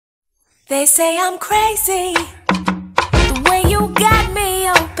They say I'm crazy, the way you got me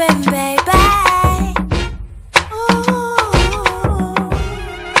open, baby. Ooh.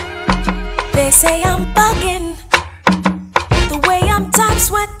 They say I'm bugging, the way I'm top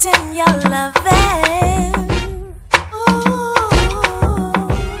sweating your loving. Ooh.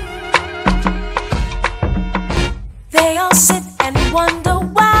 They all sit and wonder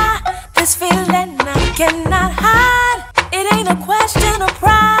why this feeling I cannot hide. It ain't a question of